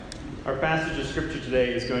Our passage of Scripture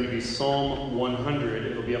today is going to be Psalm 100.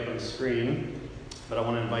 It'll be up on the screen, but I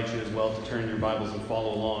want to invite you as well to turn your Bibles and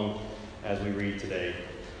follow along as we read today.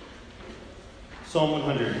 Psalm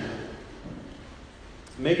 100.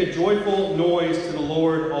 Make a joyful noise to the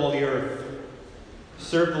Lord, all the earth.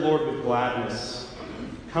 Serve the Lord with gladness.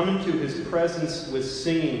 Come into his presence with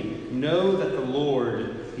singing. Know that the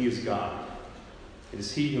Lord, he is God. It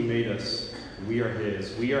is he who made us, and we are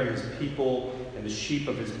his. We are his people and the sheep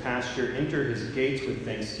of his pasture. Enter his gates with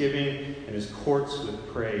thanksgiving and his courts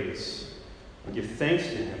with praise. And give thanks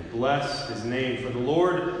to him. Bless his name, for the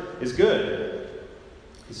Lord is good.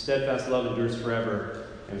 His steadfast love endures forever,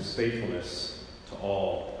 and his faithfulness to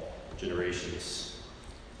all generations.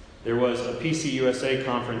 There was a PCUSA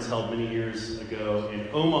conference held many years ago in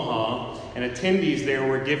Omaha, and attendees there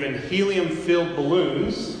were given helium-filled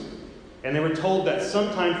balloons. And they were told that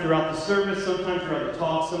sometime throughout the service, sometime throughout the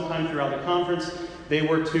talk, sometime throughout the conference, they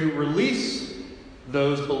were to release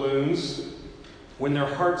those balloons when their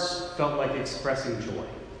hearts felt like expressing joy.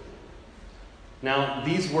 Now,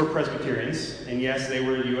 these were Presbyterians, and yes, they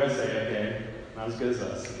were USA, okay? Not as good as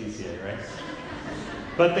us, PCA, right?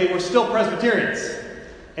 But they were still Presbyterians.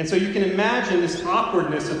 And so you can imagine this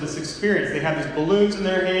awkwardness of this experience. They have these balloons in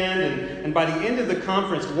their hand, and by the end of the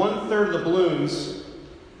conference, 1/3 of the balloons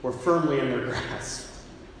were firmly in their grasp,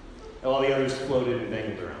 while the others floated and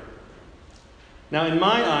dangled around. Now, in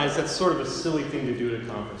my eyes, that's sort of a silly thing to do at a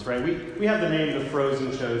conference, right? We have the name The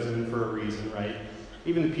Frozen Chosen for a reason, right?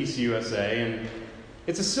 Even the PCUSA, and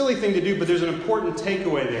it's a silly thing to do, but there's an important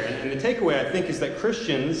takeaway there. And the takeaway, I think, is that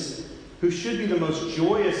Christians, who should be the most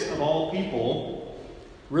joyous of all people,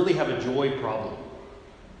 really have a joy problem.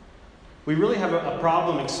 We really have a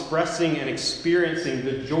problem expressing and experiencing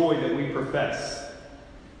the joy that we profess.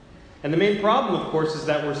 And the main problem, of course, is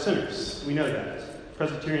that we're sinners. We know that.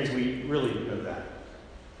 Presbyterians, we really know that.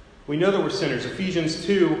 We know that we're sinners. Ephesians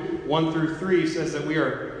 2, 1-3 says that we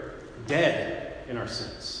are dead in our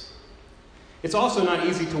sins. It's also not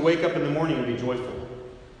easy to wake up in the morning and be joyful.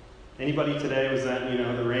 Anybody today was that,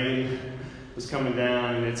 the rain was coming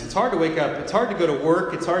down, and it's hard to wake up. It's hard to go to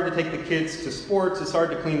work. It's hard to take the kids to sports. It's hard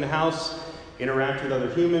to clean the house, interact with other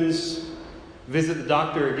humans, visit the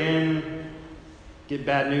doctor again, get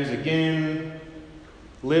bad news again,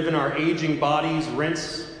 live in our aging bodies,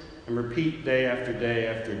 rinse and repeat day after day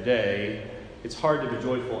after day. It's hard to be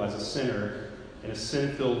joyful as a sinner in a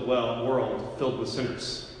sin-filled world filled with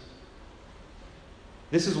sinners.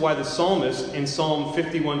 This is why the psalmist in Psalm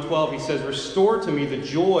 51:12, he says, "Restore to me the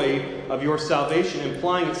joy of your salvation,"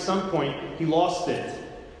 implying at some point he lost it.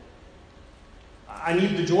 I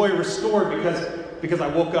need the joy restored because I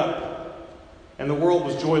woke up and the world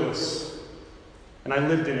was joyless. And I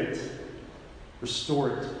lived in it. Restore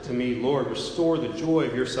it to me, Lord. Restore the joy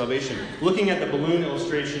of your salvation. Looking at the balloon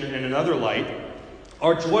illustration in another light,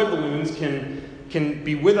 our joy balloons can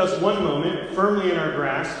be with us one moment, firmly in our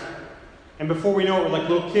grasp, and before we know it, we're like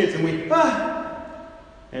little kids, and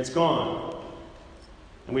and it's gone.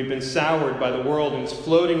 And we've been soured by the world, and it's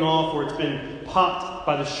floating off, or it's been popped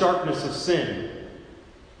by the sharpness of sin.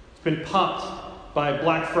 It's been popped by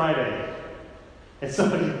Black Friday. And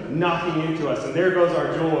somebody knocking into us, and there goes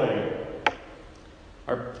our joy.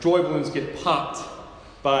 Our joy balloons get popped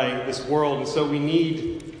by this world, and so we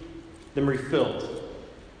need them refilled.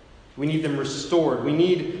 We need them restored. We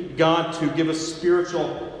need God to give us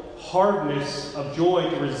spiritual hardness of joy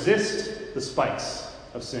to resist the spikes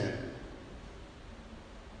of sin.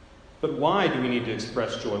 But why do we need to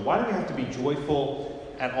express joy? Why do we have to be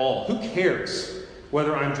joyful at all? Who cares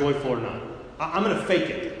whether I'm joyful or not? I'm going to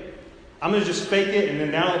fake it. I'm going to just fake it, and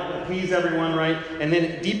then that'll appease everyone, right? And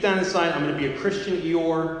then deep down inside, I'm going to be a Christian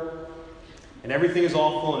Eeyore, and everything is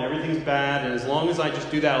awful, and everything's bad, and as long as I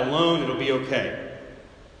just do that alone, it'll be okay.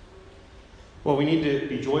 Well, we need to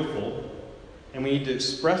be joyful, and we need to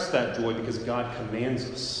express that joy because God commands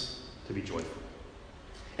us to be joyful.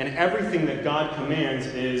 And everything that God commands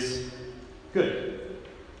is good.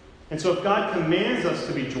 And so if God commands us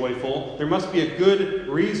to be joyful, there must be a good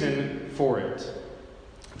reason for it.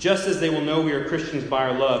 Just as they will know we are Christians by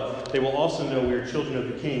our love, they will also know we are children of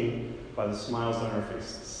the King by the smiles on our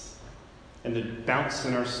faces, and the bounce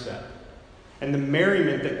in our step, and the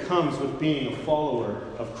merriment that comes with being a follower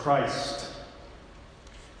of Christ.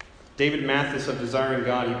 David Mathis of Desiring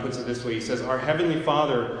God, he puts it this way. He says, "Our Heavenly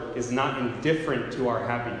Father is not indifferent to our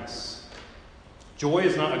happiness. Joy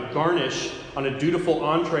is not a garnish on a dutiful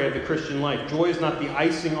entree of the Christian life. Joy is not the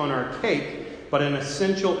icing on our cake, but an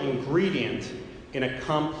essential ingredient in a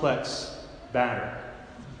complex batter."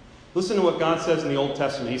 Listen to what God says in the Old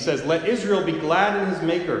Testament. He says, "Let Israel be glad in his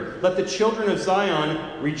Maker. Let the children of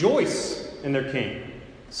Zion rejoice in their King.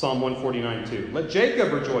 Psalm 149:2. Let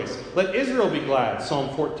Jacob rejoice. Let Israel be glad. Psalm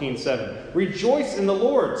 14:7. Rejoice in the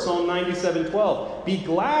Lord. Psalm 97:12. Be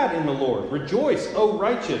glad in the Lord. Rejoice, O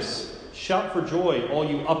righteous. Shout for joy, all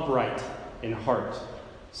you upright in heart.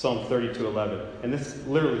 Psalm 32:11. And this is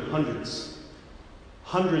literally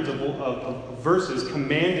hundreds of verses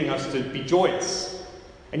commanding us to be joyous.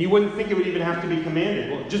 And you wouldn't think it would even have to be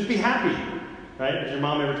commanded. Well, just be happy. Right? Has your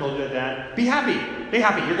mom ever told you that? Be happy. Be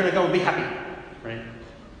happy. You're going to go and be happy. Right?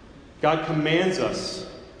 God commands us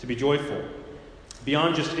to be joyful.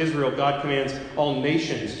 Beyond just Israel, God commands all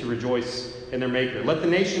nations to rejoice in their Maker. Let the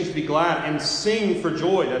nations be glad and sing for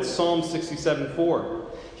joy. That's Psalm 67:4.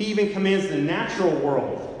 He even commands the natural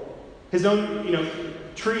world, his own,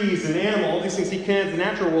 trees and animals, all these things. He commands the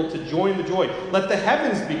natural world to join the joy. Let the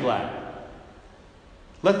heavens be glad.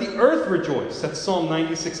 Let the earth rejoice. That's Psalm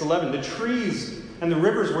 96:11. The trees and the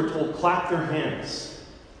rivers, we're told, clap their hands.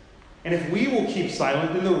 And if we will keep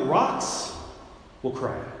silent, then the rocks will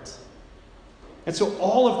cry out. And so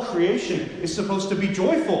all of creation is supposed to be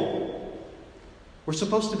joyful. We're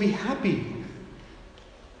supposed to be happy.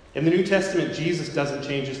 In the New Testament, Jesus doesn't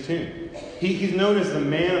change his tune. He's known as the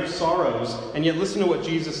man of sorrows, and yet listen to what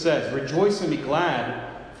Jesus says. Rejoice and be glad,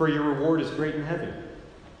 for your reward is great in heaven.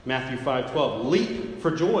 Matthew 5:12. Leap for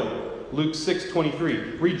joy. Luke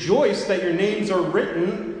 6:23. Rejoice that your names are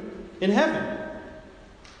written in heaven.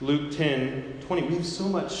 Luke 10:20. We have so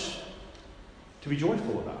much to be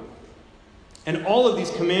joyful about. And all of these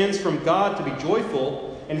commands from God to be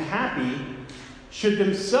joyful and happy should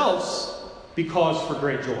themselves be cause for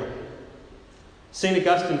great joy. St.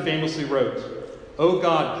 Augustine famously wrote, O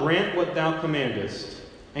God, grant what thou commandest,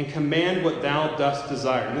 and command what thou dost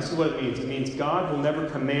desire. And this is what it means. It means God will never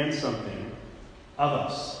command something of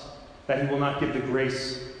us that he will not give the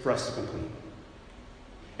grace for us to complete.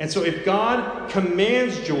 And so if God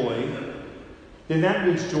commands joy, then that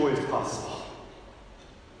means joy is possible.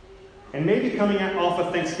 And maybe coming off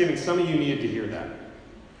of Thanksgiving, some of you needed to hear that.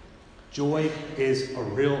 Joy is a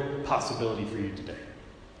real possibility for you today.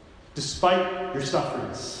 Despite your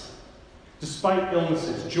sufferings, despite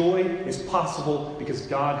illnesses, joy is possible because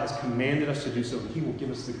God has commanded us to do so, and he will give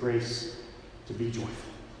us the grace to be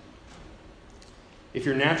joyful. If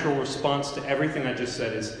your natural response to everything I just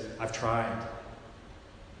said is, I've tried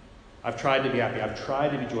to be happy, I've tried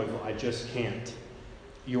to be joyful, I just can't,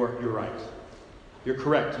 you're right. You're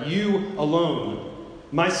correct. You alone,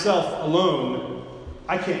 myself alone,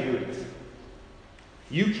 I can't do it.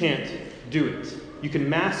 You can't do it. You can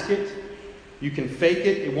mask it. You can fake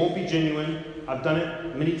it. It won't be genuine. I've done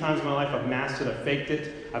it many times in my life. I've masked it. I've faked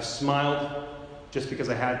it. I've smiled just because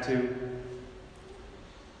I had to.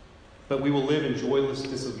 But we will live in joyless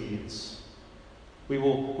disobedience. We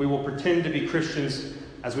will pretend to be Christians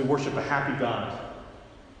as we worship a happy God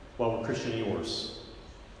while we're Christian yours.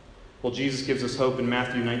 Well, Jesus gives us hope in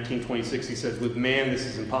Matthew 19:26. He says, with man this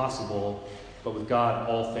is impossible, but with God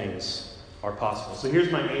all things are possible. So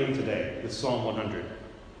here's my aim today with Psalm 100.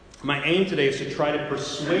 My aim today is to try to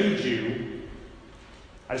persuade you.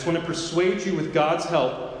 I just want to persuade you with God's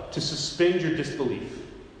help to suspend your disbelief.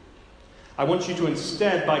 I want you to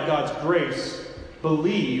instead, by God's grace,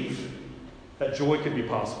 believe that joy could be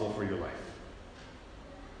possible for your life.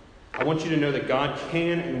 I want you to know that God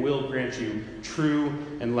can and will grant you true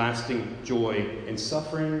and lasting joy in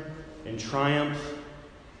suffering, in triumph,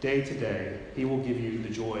 day to day. He will give you the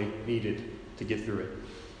joy needed to get through it.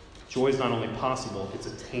 Joy is not only possible, it's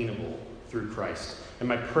attainable through Christ. And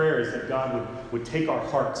my prayer is that God would take our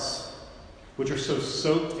hearts, which are so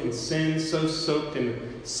soaked in sin, so soaked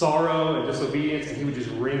in sorrow and disobedience, and he would just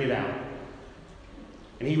wring it out.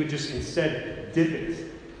 And he would just instead dip it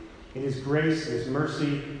in his grace and his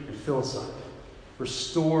mercy and fill us up.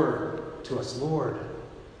 Restore to us, Lord,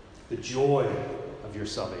 the joy of your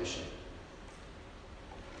salvation.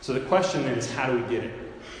 So the question then is, how do we get it?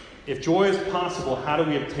 If joy is possible, how do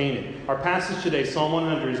we obtain it? Our passage today, Psalm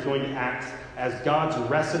 100, is going to act as God's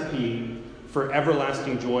recipe for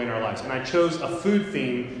everlasting joy in our lives. And I chose a food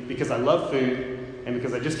theme because I love food and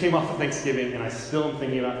because I just came off of Thanksgiving and I still am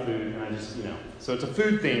thinking about food and I just, So it's a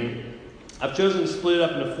food theme. I've chosen to split it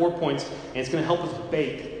up into 4 points, and it's going to help us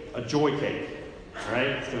bake a joy cake. All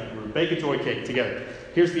right? We're going to bake a joy cake together.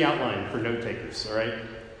 Here's the outline for note takers. All right?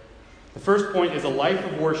 The first point is a life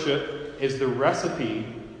of worship is the recipe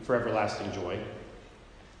for everlasting joy.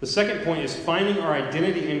 The second point is finding our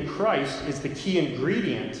identity in Christ is the key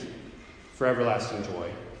ingredient for everlasting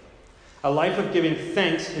joy. A life of giving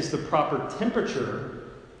thanks is the proper temperature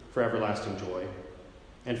for everlasting joy.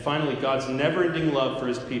 And finally, God's never-ending love for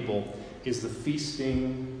his people is the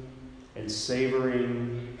feasting and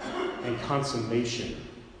savoring and consummation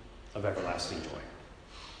of everlasting joy.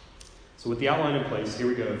 So with the outline in place, here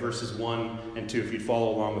we go, verses 1 and 2. If you'd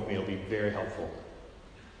follow along with me, it'll be very helpful.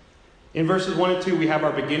 In verses 1 and 2, we have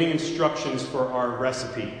our beginning instructions for our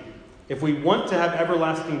recipe. If we want to have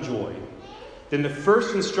everlasting joy, then the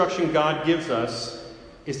first instruction God gives us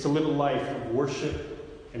is to live a life of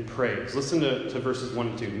worship and praise. Listen to verses 1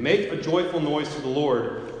 and 2. Make a joyful noise to the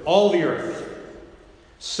Lord, all the earth.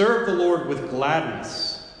 Serve the Lord with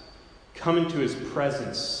gladness. Come into his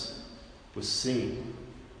presence with singing.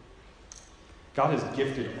 God has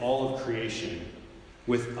gifted all of creation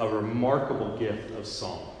with a remarkable gift of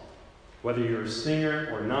song. Whether you're a singer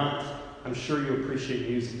or not, I'm sure you appreciate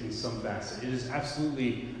music in some facet. It is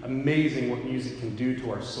absolutely amazing what music can do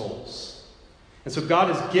to our souls. And so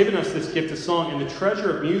God has given us this gift of song, and the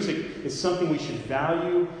treasure of music is something we should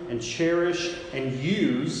value and cherish and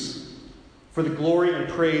use for the glory and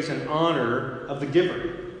praise and honor of the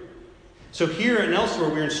giver. So here and elsewhere,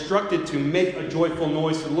 we're instructed to make a joyful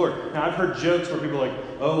noise to the Lord. Now, I've heard jokes where people are like,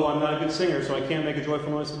 oh, I'm not a good singer, so I can't make a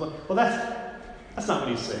joyful noise to the Lord. Well, that's not what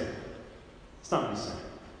he's saying. That's not what he's saying.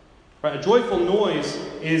 Right? A joyful noise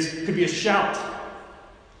could be a shout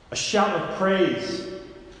of praise.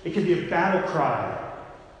 It could be a battle cry.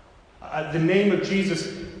 The name of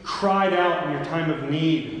Jesus cried out in your time of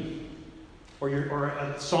need, or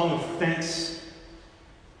a song of thanks.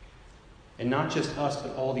 And not just us,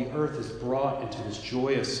 but all the earth is brought into this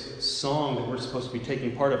joyous song that we're supposed to be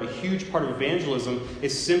taking part of. A huge part of evangelism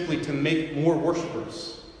is simply to make more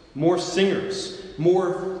worshipers, more singers,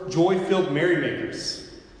 more joy-filled merrymakers.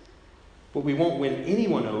 But we won't win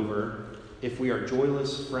anyone over if we are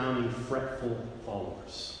joyless, frowning, fretful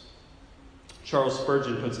followers. Charles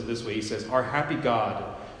Spurgeon puts it this way. He says, our happy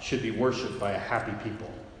God should be worshipped by a happy people.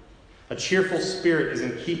 A cheerful spirit is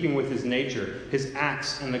in keeping with his nature, his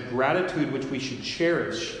acts, and the gratitude which we should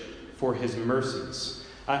cherish for his mercies.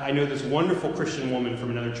 I know this wonderful Christian woman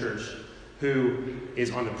from another church who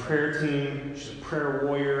is on the prayer team. She's a prayer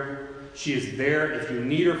warrior. She is there. If you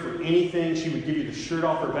need her for anything, she would give you the shirt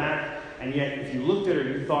off her back. And yet, if you looked at her,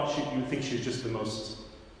 you would think she was just the most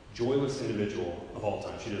joyless individual of all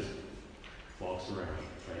time. She just walks around.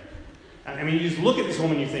 Right? I mean, you just look at this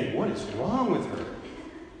woman and you think, what is wrong with her?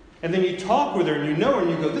 And then you talk with her and you know her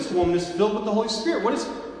and you go, this woman is filled with the Holy Spirit.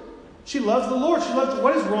 She loves the Lord.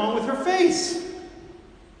 What is wrong with her face?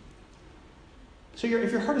 So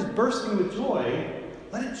if your heart is bursting with joy,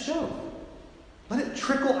 let it show. Let it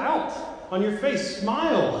trickle out on your face.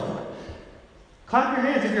 Smile. Clap your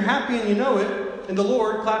hands. If you're happy and you know it, in the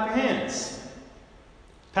Lord, clap your hands.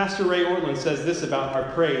 Pastor Ray Ortlund says this about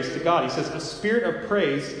our praise to God. He says, a spirit of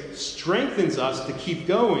praise strengthens us to keep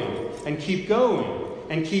going and keep going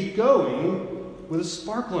and keep going with a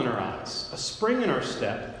sparkle in our eyes, a spring in our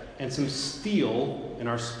step, and some steel in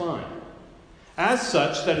our spine. As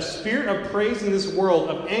such, that a spirit of praise in this world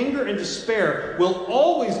of anger and despair will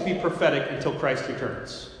always be prophetic until Christ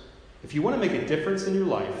returns. If you want to make a difference in your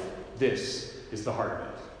life, this is the heart of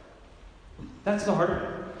it. That's the heart of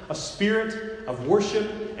it. A spirit of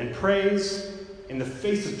worship and praise in the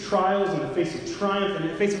face of trials, in the face of triumph, in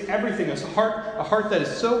the face of everything. A heart that is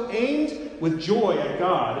so aimed with joy at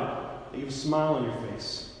God that you have a smile on your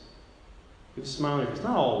face. You have a smile on your face.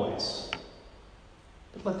 Not always,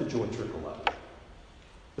 but let the joy trickle up.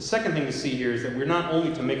 The second thing to see here is that we're not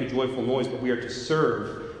only to make a joyful noise, but we are to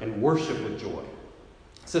serve and worship with joy.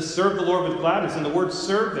 It says, serve the Lord with gladness. And the word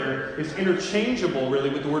serve there is interchangeable, really,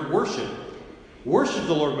 with the word worship. Worship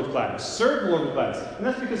the Lord with gladness. Serve the Lord with gladness. And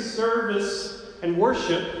that's because service and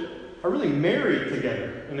worship are really married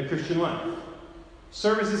together in the Christian life.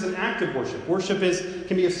 Service is an act of worship. Worship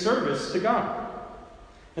can be a service to God.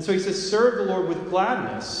 And so he says, serve the Lord with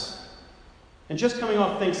gladness. And just coming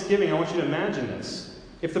off Thanksgiving, I want you to imagine this.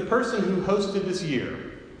 If the person who hosted this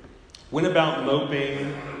year went about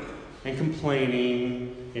moping and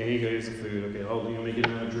complaining, yeah, here you go, here's the food, okay, oh, you want me to get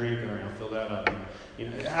another drink? All right, I'll fill that up. You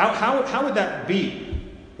know, how would that be?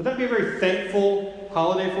 Would that be a very thankful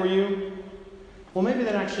holiday for you? Well, maybe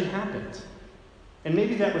that actually happened. And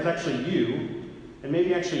maybe that was actually you. And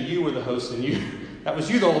maybe actually you were the host and that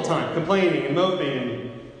was you the whole time, complaining and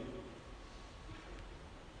moping.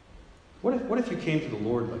 And what if you came to the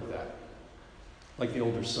Lord like that? Like the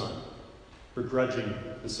older son, begrudging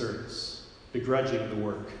the service, begrudging the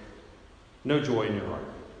work. No joy in your heart.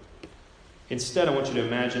 Instead, I want you to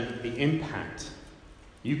imagine the impact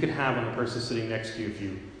you could have on the person sitting next to you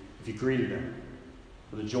if you greeted them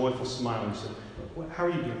with a joyful smile and said, how are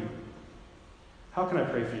you doing? How can I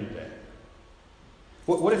pray for you today?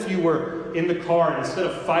 What if you were in the car and instead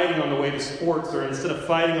of fighting on the way to sports, or instead of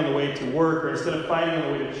fighting on the way to work, or instead of fighting on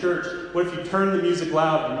the way to church, what if you turned the music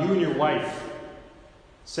loud and you and your wife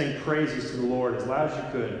sang praises to the Lord as loud as you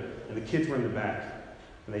could, and the kids were in the back,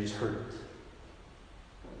 and they just heard it?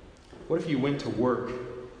 What if you went to work,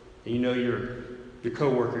 and you know your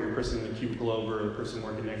coworker, your person in the cubicle over, or the person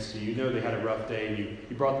working next to you, you know they had a rough day, and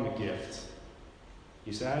you brought them a gift.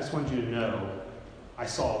 You said, I just wanted you to know I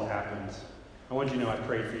saw what happened. I want you to know I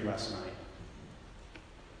prayed for you last night.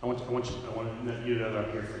 I want you to know that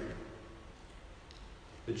I'm here for you.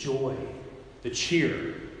 The joy, the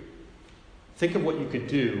cheer. Think of what you could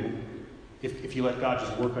do if you let God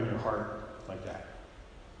just work on your heart like that.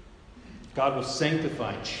 God will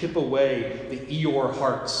sanctify, chip away the Eeyore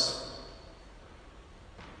hearts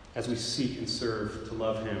as we seek and serve to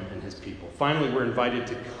love him and his people. Finally, we're invited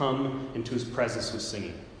to come into his presence with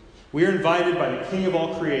singing. We are invited by the King of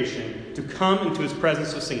all creation to come into his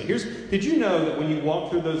presence with singing. Did you know that when you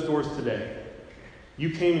walk through those doors today,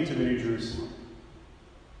 you came into the New Jerusalem?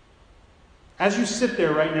 As you sit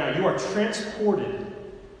there right now, you are transported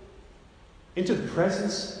into the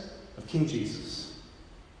presence of King Jesus.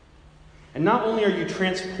 And not only are you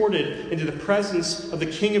transported into the presence of the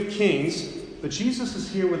King of Kings, but Jesus is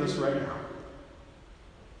here with us right now.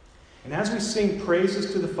 And as we sing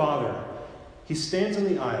praises to the Father, he stands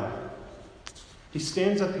in the aisle. He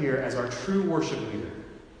stands up here as our true worship leader,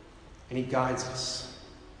 and he guides us.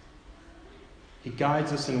 He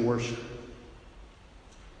guides us in worship.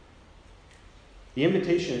 The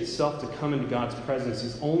invitation itself to come into God's presence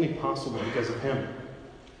is only possible because of him.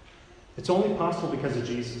 It's only possible because of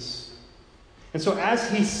Jesus. And so as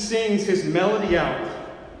he sings his melody out,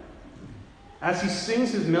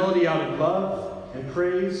 of love and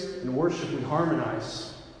praise and worship, we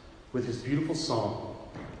harmonize with his beautiful song.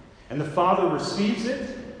 And the Father receives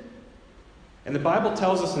it. And the Bible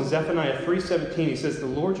tells us in Zephaniah 3:17, he says, the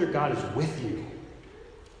Lord your God is with you,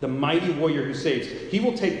 the mighty warrior who saves. He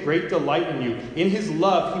will take great delight in you. In his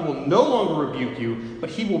love, he will no longer rebuke you, but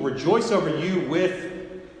he will rejoice over you with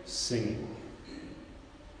singing.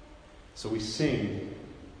 So we sing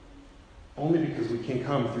only because we can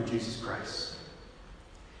come through Jesus Christ.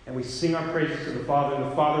 And we sing our praises to the Father, and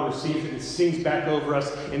the Father receives it and sings back over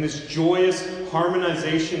us in this joyous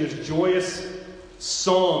harmonization, this joyous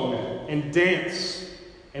song and dance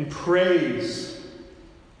and praise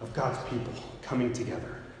of God's people coming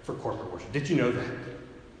together for corporate worship. Did you know that?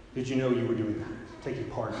 Did you know you were doing that? Taking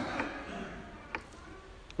part in that.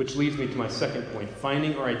 Which leads me to my second point.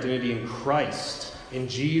 Finding our identity in Christ, in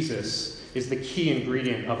Jesus, is the key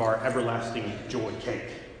ingredient of our everlasting joy cake.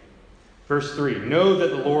 Verse 3, know that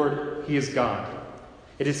the Lord, he is God.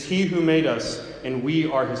 It is he who made us, and we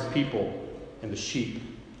are his people and the sheep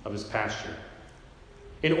of his pasture.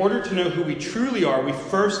 In order to know who we truly are, we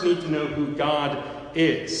first need to know who God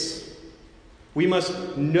is. We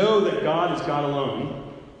must know that God is God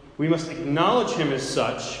alone. We must acknowledge him as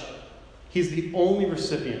such. He's the only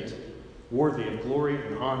recipient worthy of glory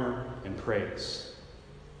and honor and praise.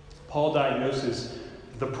 Paul diagnoses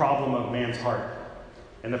the problem of man's heart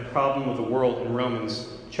and the problem of the world in Romans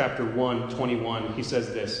chapter 1:21. He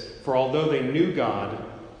says this, for although they knew God,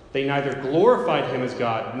 they neither glorified him as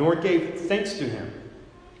God nor gave thanks to him.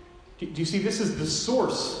 Do you see, this is the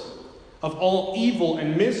source of all evil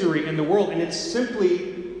and misery in the world, and it's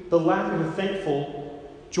simply the lack of a thankful,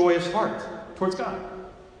 joyous heart towards God.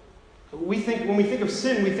 When we think of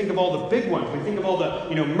sin, we think of all the big ones. We think of all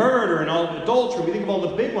the murder and all the adultery. We think of all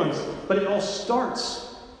the big ones, but it all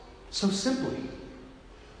starts so simply.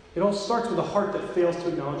 It all starts with a heart that fails to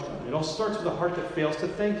acknowledge God. It all starts with a heart that fails to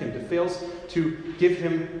thank him, that fails to give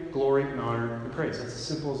him glory and honor and praise. That's as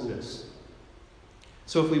simple as it is.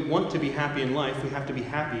 So if we want to be happy in life, we have to be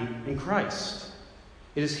happy in Christ.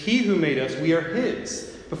 It is he who made us. We are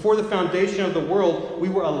his. Before the foundation of the world, we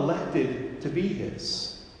were elected to be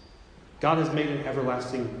his. God has made an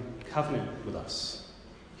everlasting covenant with us.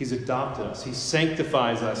 He's adopted us. He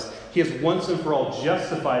sanctifies us. He has once and for all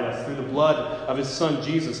justified us through the blood of his Son,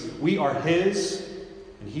 Jesus. We are his,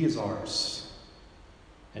 and he is ours.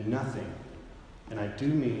 And nothing, and I do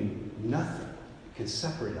mean nothing, can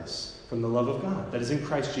separate us from the love of God that is in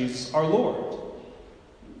Christ Jesus our Lord.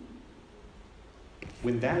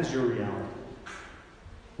 When that is your reality,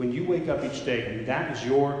 when you wake up each day and that is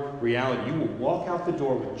your reality, you will walk out the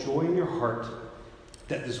door with joy in your heart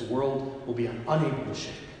that this world will be unable to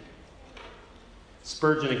shake.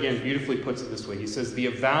 Spurgeon again beautifully puts it this way. He says, the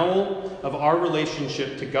avowal of our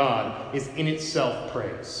relationship to God is in itself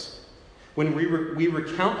praise. When we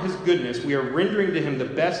recount his goodness, we are rendering to him the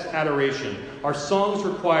best adoration. Our songs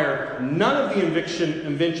require none of the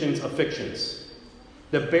inventions of fictions.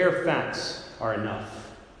 The bare facts are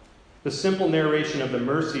enough. The simple narration of the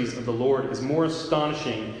mercies of the Lord is more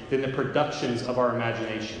astonishing than the productions of our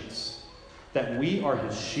imaginations. that we are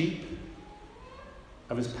his sheep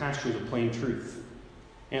of his pastures of plain truth,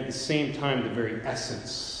 and at the same time the very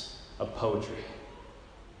essence of poetry.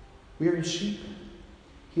 We are his sheep.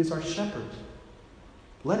 He is our shepherd.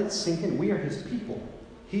 Let it sink in. We are his people.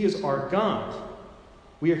 He is our God.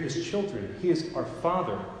 We are his children. He is our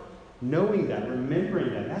Father. Knowing that,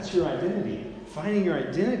 remembering that, that's your identity. Finding your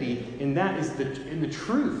identity in that in the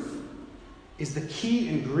truth is the key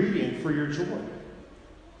ingredient for your joy.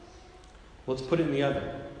 Let's put it in the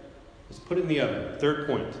oven. Third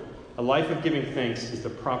point. A life of giving thanks is the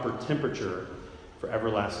proper temperature for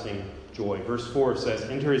everlasting joy. Verse 4 says,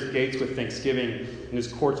 enter his gates with thanksgiving and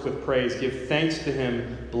his courts with praise. Give thanks to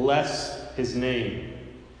him. Bless his name.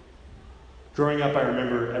 Growing up, I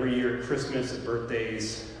remember every year at Christmas, at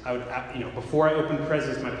birthdays, before I opened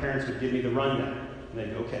presents, my parents would give me the rundown. And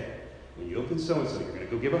they'd go, okay, when you open so-and-so, you're going to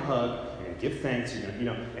go give a hug, you're going to give thanks, you're going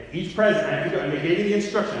to, at each present, I have to go, and they gave me the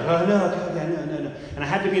instruction. Oh, no. And I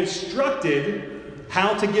had to be instructed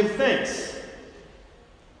how to give thanks.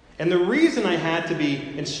 And the reason I had to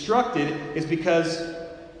be instructed is because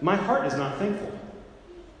my heart is not thankful.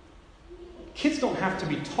 Kids don't have to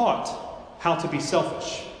be taught how to be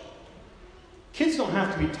selfish. Kids don't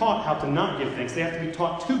have to be taught how to not give thanks. They have to be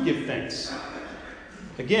taught to give thanks.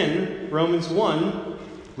 Again, Romans 1,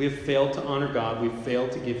 we have failed to honor God. We've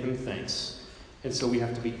failed to give him thanks. And so we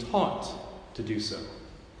have to be taught to do so.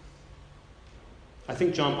 I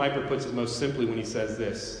think John Piper puts it most simply when he says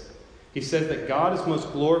this. He says that God is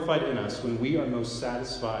most glorified in us when we are most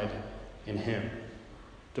satisfied in him.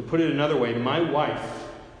 To put it another way, my wife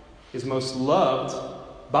is most loved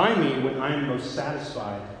by me when I am most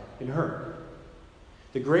satisfied in her.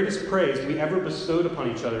 The greatest praise we ever bestowed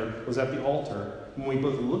upon each other was at the altar when we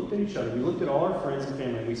both looked at each other. We looked at all our friends and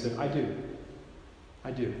family and we said, I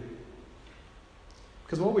do.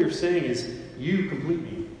 Because what we were saying is, you complete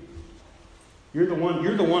me. You're the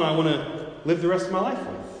one I want to live the rest of my life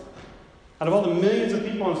with. Out of all the millions of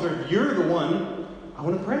people on this earth, you're the one I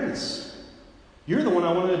want to praise. You're the one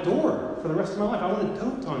I want to adore for the rest of my life. I want to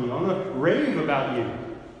dote on you. I want to rave about you.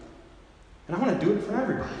 And I want to do it for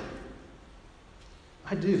everybody.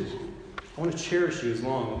 I do. I want to cherish you as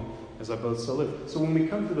long as I both so live. So when we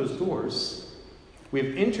come to those doors, we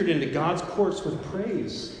have entered into God's courts with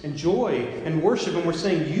praise and joy and worship, and we're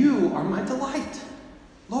saying, you are my delight.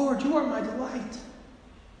 Lord, you are my delight.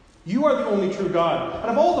 You are the only true God. Out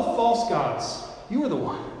of all the false gods, you are the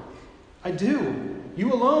one. I do.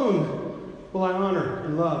 You alone will I honor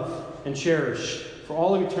and love and cherish for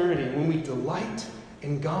all of eternity. And when we delight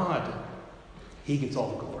in God, he gets all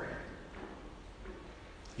the glory.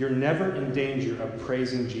 You're never in danger of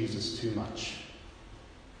praising Jesus too much.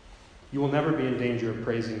 You will never be in danger of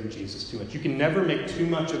praising Jesus too much. You can never make too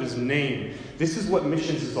much of his name. This is what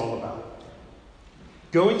missions is all about.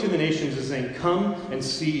 Going to the nations is saying, come and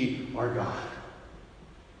see our God.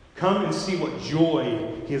 Come and see what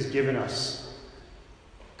joy he has given us.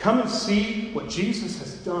 Come and see what Jesus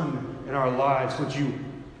has done in our lives.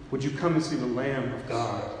 Would you come and see the Lamb of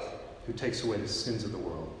God who takes away the sins of the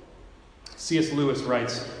world? C.S. Lewis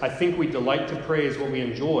writes, I think we delight to praise what we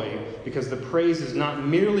enjoy because the praise is not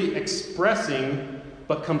merely expressing,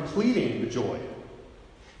 but completing the joy.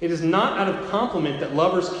 It is not out of compliment that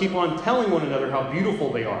lovers keep on telling one another how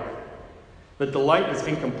beautiful they are. The delight is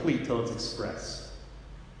incomplete till it's expressed.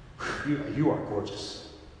 You are gorgeous.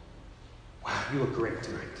 Wow, you look great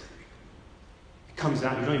tonight. It comes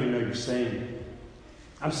out, you don't even know you're saying it.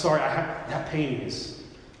 I'm sorry, that painting is...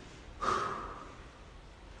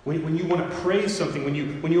 When you want to praise something,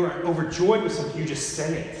 when you are overjoyed with something, you just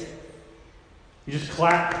say it. You just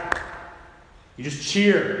clap. You just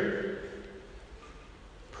cheer.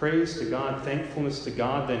 Praise to God, thankfulness to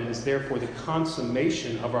God, then, is therefore the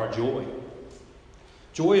consummation of our joy.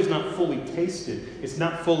 Joy is not fully tasted. It's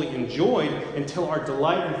not fully enjoyed until our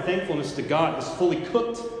delight and thankfulness to God is fully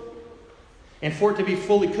cooked. And for it to be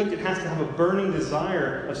fully cooked, it has to have a burning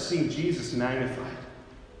desire of seeing Jesus magnified.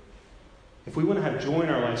 If we want to have joy in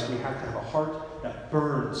our lives, we have to have a heart that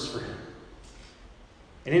burns for him.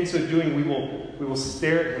 And in so doing, we will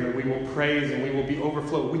stare at him and we will praise and we will be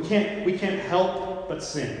overflowed. We can't help but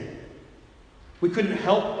sing. We couldn't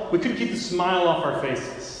keep the smile off our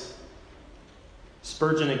faces.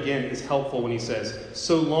 Spurgeon again is helpful when he says,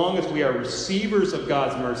 so long as we are receivers of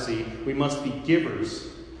God's mercy, we must be givers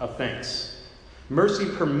of thanks. Mercy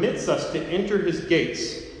permits us to enter his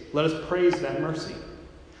gates. Let us praise that mercy.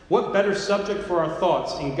 What better subject for our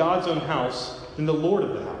thoughts in God's own house than the Lord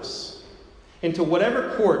of the house? Into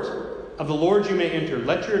whatever court of the Lord you may enter,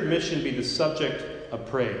 let your admission be the subject of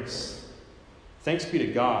praise. Thanks be to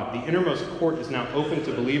God, the innermost court is now open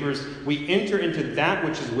to believers. We enter into that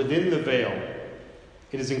which is within the veil.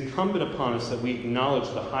 It is incumbent upon us that we acknowledge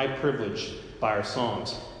the high privilege by our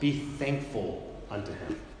songs. Be thankful unto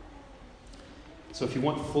him. So if you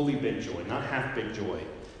want fully baked joy, not half-baked joy,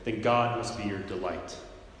 then God must be your delight.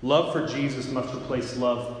 Love for Jesus must replace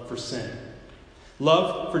love for sin.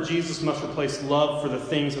 Love for Jesus must replace love for the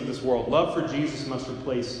things of this world. Love for Jesus must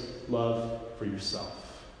replace love for yourself.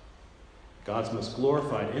 God's most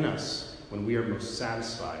glorified in us when we are most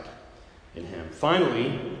satisfied in him.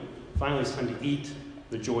 Finally, it's time to eat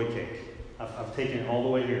the joy cake. I've taken it all the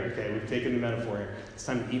way here, okay? We've taken the metaphor here. It's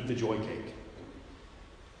time to eat the joy cake.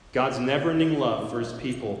 God's never-ending love for his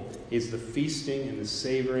people is the feasting and the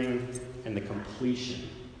savoring and the completion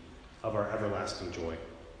of our everlasting joy.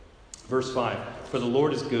 Verse 5, for the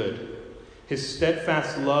Lord is good. His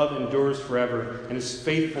steadfast love endures forever, and his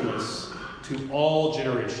faithfulness to all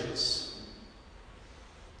generations.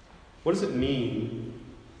 What does it mean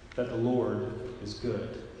that the Lord is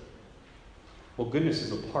good? Well, goodness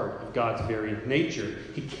is a part of God's very nature.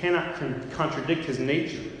 He cannot contradict his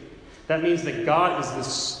nature. That means that God is the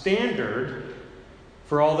standard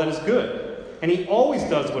for all that is good. And he always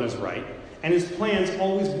does what is right, and his plans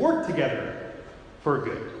always work together for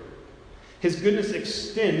good. His goodness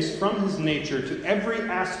extends from his nature to every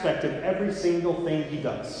aspect of every single thing he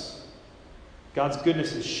does. God's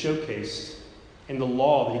goodness is showcased in the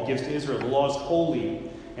law that he gives to Israel. The law is holy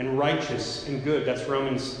and righteous and good. That's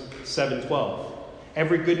Romans 7:12.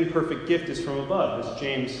 Every good and perfect gift is from above. That's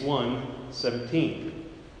James 1:17.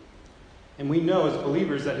 And we know as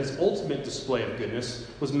believers that his ultimate display of goodness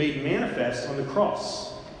was made manifest on the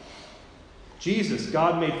cross. Jesus,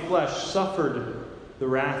 God made flesh, suffered the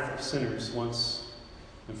wrath of sinners once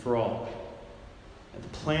and for all. And the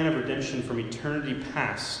plan of redemption from eternity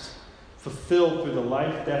past, fulfilled through the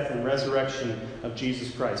life, death, and resurrection of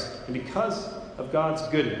Jesus Christ. And because of God's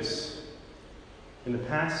goodness, in the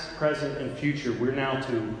past, present, and future, we're now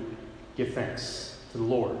to give thanks to the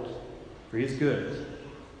Lord, for he is good,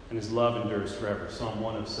 and his love endures forever. Psalm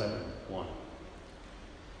 107:1.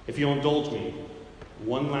 If you'll indulge me,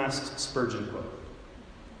 one last Spurgeon quote.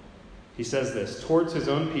 He says this, towards his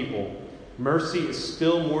own people, mercy is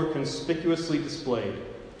still more conspicuously displayed.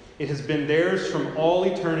 It has been theirs from all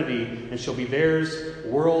eternity and shall be theirs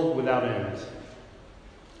world without end.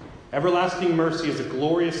 Everlasting mercy is a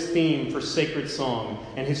glorious theme for sacred song,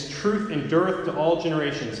 and his truth endureth to all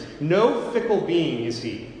generations. No fickle being is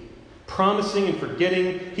he, promising and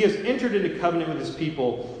forgetting. He has entered into covenant with his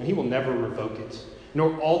people, and he will never revoke it,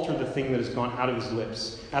 nor alter the thing that has gone out of his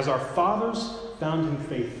lips. As our fathers found him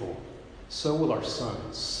faithful, so will our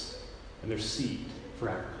sons and their seed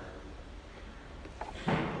forever.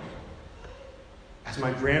 As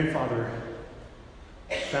my grandfather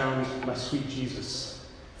found my sweet Jesus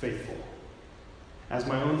faithful, as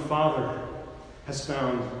my own father has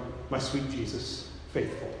found my sweet Jesus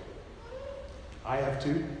faithful, I have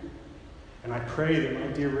too, and I pray that my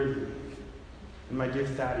dear Ridley and my dear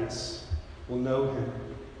Thaddeus will know him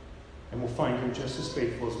and will find him just as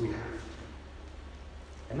faithful as we have.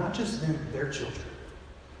 And not just them, their children.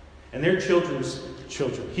 And their children's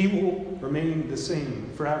children. He will remain the same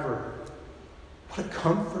forever. What a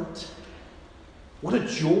comfort. What a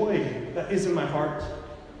joy that is in my heart.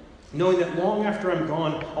 Knowing that long after I'm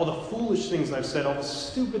gone, all the foolish things I've said, all the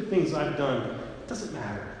stupid things I've done, it doesn't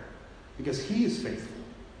matter. Because he is faithful.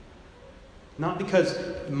 Not because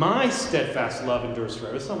my steadfast love endures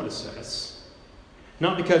forever. That's not what it says.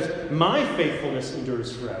 Not because my faithfulness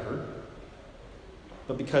endures forever.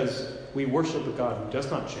 But because we worship a God who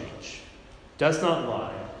does not change, does not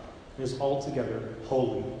lie, and is altogether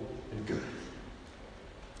holy and good.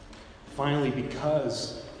 Finally,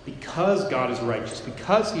 because God is righteous,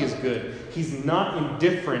 because he is good, he's not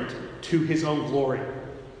indifferent to his own glory.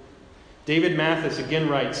 David Mathis again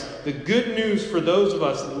writes, the good news for those of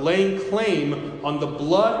us laying claim on the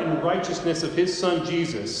blood and righteousness of his son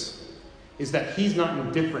Jesus is that he's not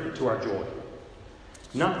indifferent to our joy.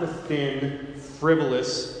 Not the thin,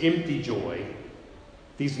 frivolous, empty joy,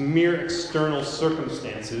 these mere external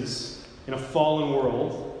circumstances in a fallen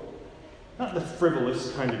world. Not the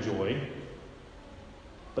frivolous kind of joy,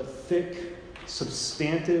 but thick,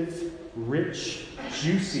 substantive, rich,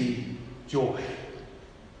 juicy joy.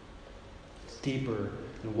 It's deeper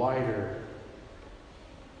and wider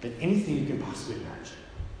than anything you can possibly imagine.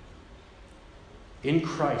 In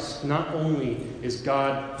Christ, not only is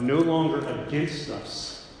God no longer against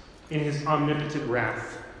us in his omnipotent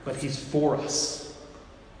wrath, but he's for us.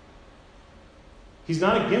 He's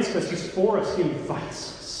not against us, he's for us. He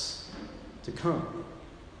invites us to come.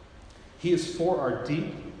 He is for our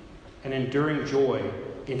deep and enduring joy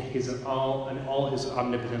in all his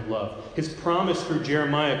omnipotent love. His promise through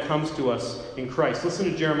Jeremiah comes to us in Christ. Listen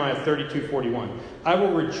to Jeremiah 32:41. I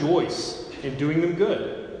will rejoice in doing them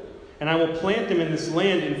good, and I will plant them in this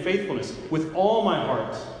land in faithfulness with all my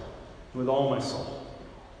heart and with all my soul.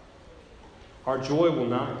 Our joy will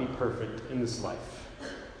not be perfect in this life.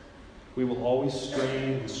 We will always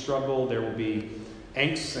strain and struggle. There will be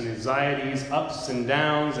angst and anxieties, ups and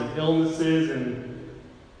downs, and illnesses, and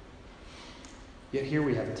yet here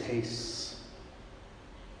we have tastes.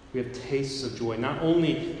 We have tastes of joy. Not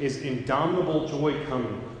only is indomitable joy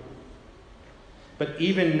coming, but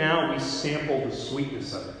even now we sample the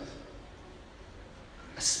sweetness of it.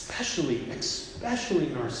 Especially in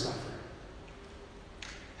our suffering.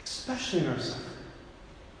 Especially in our suffering.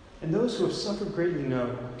 And those who have suffered greatly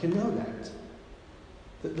can know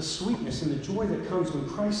that the sweetness and the joy that comes when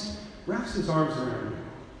Christ wraps his arms around you.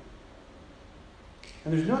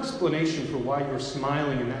 And there's no explanation for why you're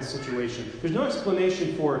smiling in that situation. There's no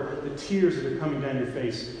explanation for the tears that are coming down your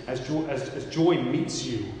face as joy meets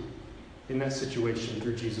you in that situation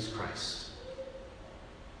through Jesus Christ.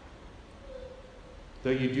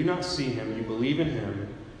 Though you do not see him, you believe in him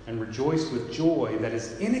and rejoice with joy that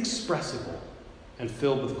is inexpressible and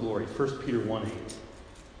filled with glory. 1 Peter 1:8.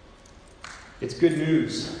 It's good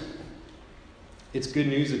news. It's good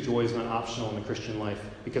news that joy is not optional in the Christian life,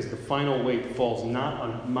 because the final weight falls not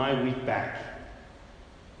on my weak back,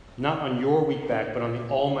 not on your weak back, but on the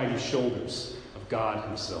almighty shoulders of God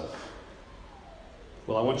himself.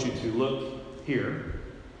 Well, I want you to look here,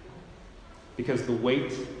 because the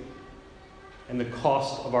weight and the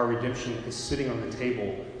cost of our redemption is sitting on the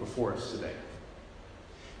table before us today.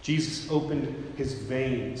 Jesus opened his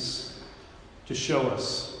veins to show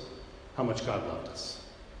us how much God loved us.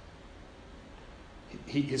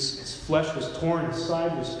 His flesh was torn, his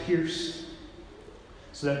side was pierced,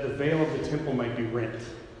 so that the veil of the temple might be rent,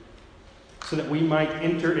 so that we might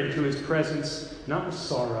enter into his presence, not with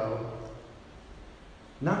sorrow,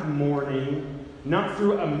 not mourning, not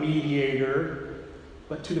through a mediator,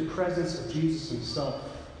 but to the presence of Jesus himself.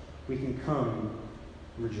 We can come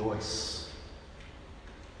and rejoice.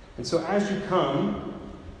 And so as you come,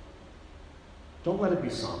 don't let it be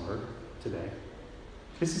somber today.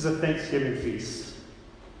 This is a Thanksgiving feast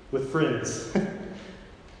with friends.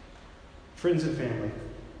 Friends and family.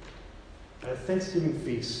 A Thanksgiving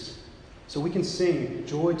feast. So we can sing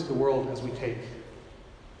joy to the world as we take.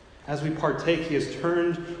 As we partake, he has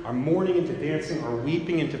turned our mourning into dancing, our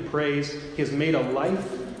weeping into praise. He has made a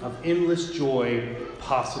life of endless joy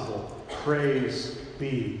possible. Praise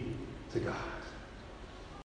be to God.